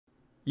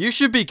You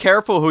should be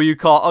careful who you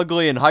call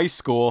ugly in high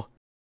school.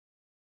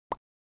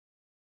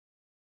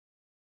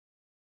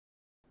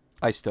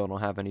 I still don't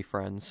have any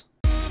friends.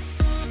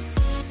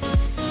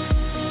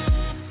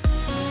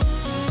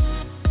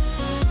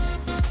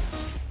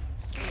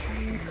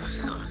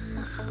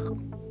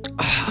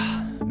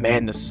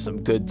 Man, this is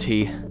some good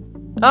tea.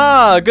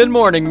 Ah, good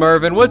morning,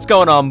 Mervin. What's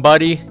going on,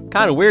 buddy?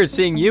 Kinda weird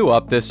seeing you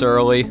up this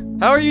early.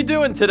 How are you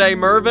doing today,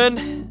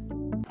 Mervin?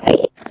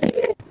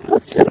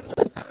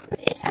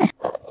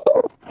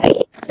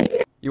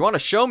 You want to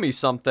show me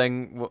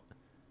something?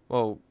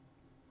 Whoa.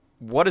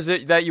 What is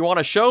it that you want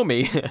to show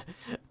me?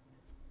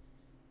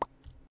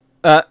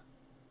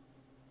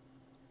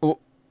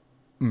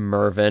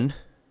 Mervin.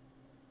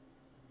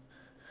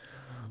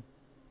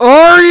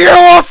 Are you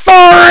a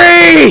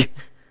furry?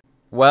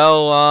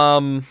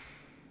 Well,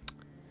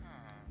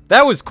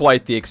 that was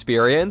quite the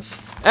experience.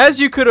 As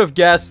you could have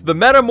guessed, the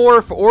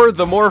Metamorph or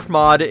the Morph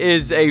mod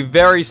is a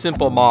very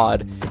simple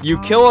mod. You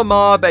kill a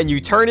mob and you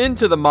turn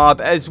into the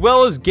mob as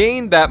well as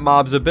gain that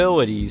mob's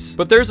abilities.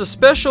 But there's a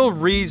special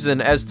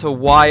reason as to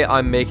why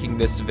I'm making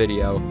this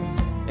video.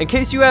 In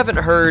case you haven't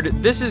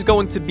heard, this is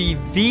going to be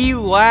the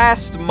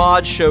last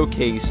mod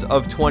showcase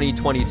of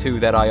 2022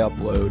 that I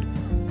upload.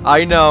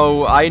 I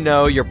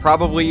know, you're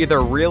probably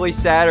either really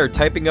sad or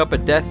typing up a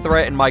death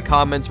threat in my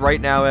comments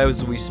right now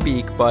as we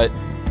speak, but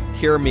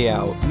hear me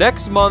out.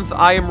 Next month,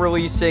 I am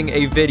releasing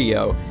a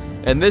video,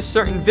 and this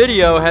certain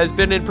video has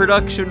been in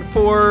production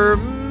for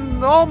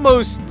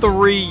almost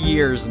 3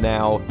 years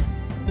now.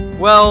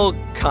 Well,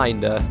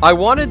 kinda. I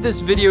wanted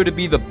this video to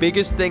be the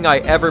biggest thing I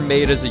ever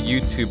made as a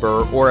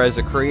YouTuber or as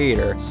a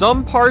creator.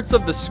 Some parts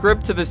of the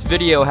script to this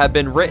video have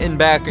been written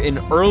back in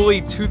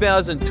early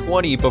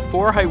 2020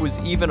 before I was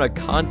even a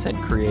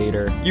content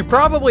creator. You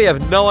probably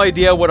have no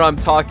idea what I'm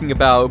talking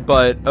about,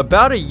 but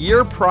about a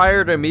year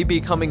prior to me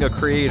becoming a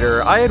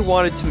creator, I had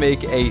wanted to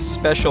make a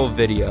special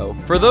video.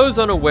 For those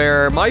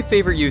unaware, my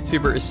favorite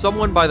YouTuber is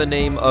someone by the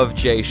name of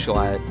Jay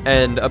Schlatt,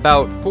 and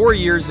about 4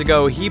 years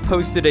ago, he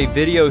posted a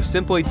video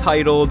simply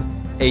titled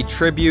A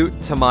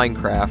Tribute to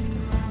Minecraft,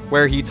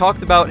 where he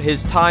talked about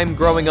his time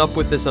growing up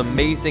with this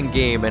amazing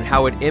game and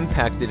how it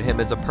impacted him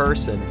as a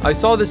person. I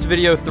saw this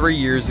video 3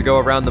 years ago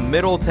around the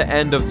middle to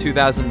end of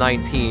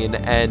 2019,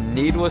 and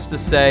needless to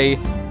say,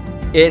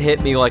 it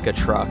hit me like a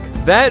truck.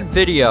 That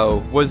video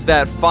was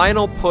that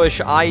final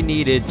push I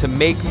needed to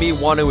make me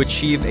want to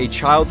achieve a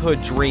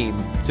childhood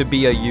dream to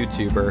be a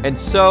YouTuber. And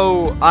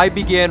so I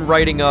began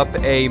writing up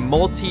a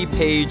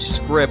multi-page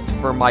script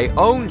for my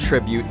own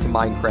tribute to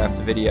Minecraft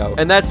video.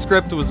 And that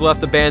script was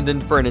left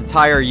abandoned for an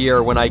entire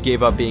year when I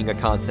gave up being a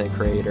content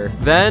creator.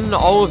 Then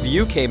all of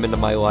you came into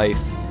my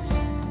life.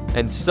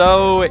 And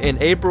so in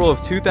April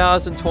of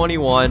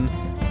 2021,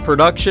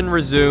 production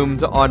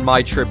resumed on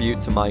my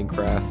tribute to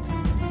Minecraft.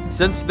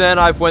 Since then,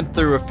 I've went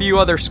through a few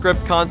other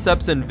script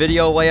concepts and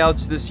video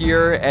layouts this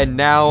year, and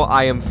now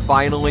I am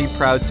finally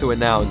proud to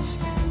announce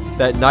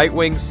that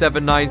Nightwing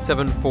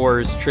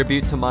 7974's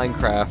Tribute to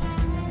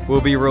Minecraft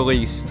will be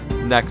released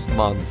next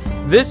month.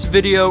 This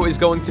video is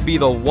going to be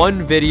the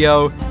one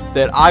video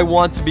that I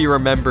want to be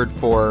remembered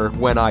for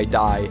when I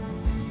die.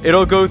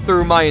 It'll go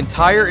through my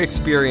entire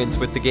experience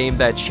with the game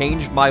that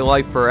changed my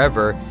life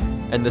forever,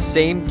 and the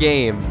same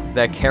game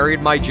that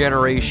carried my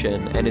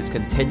generation and is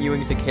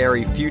continuing to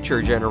carry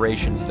future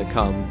generations to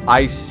come.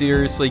 I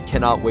seriously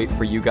cannot wait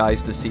for you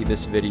guys to see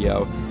this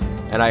video,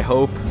 and I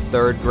hope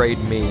 3rd grade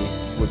me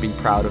would be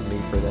proud of me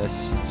for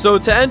this. So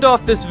to end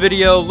off this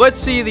video, let's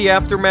see the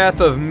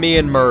aftermath of me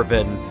and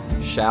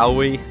Mervin, shall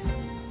we?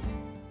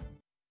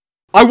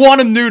 I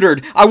want him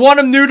neutered! I want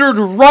him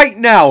neutered right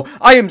now!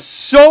 I am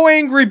so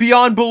angry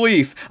beyond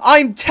belief!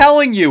 I'm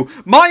telling you,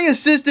 my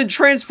assistant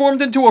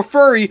transformed into a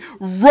furry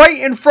right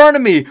in front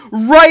of me,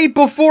 right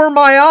before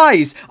my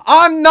eyes!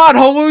 I'm not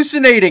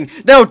hallucinating!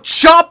 Now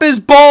chop his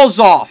balls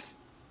off!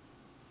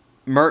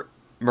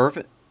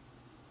 Mervin?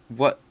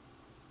 What?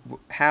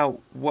 How?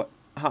 What?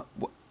 Huh?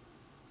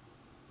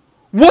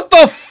 What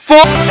the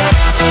fuck?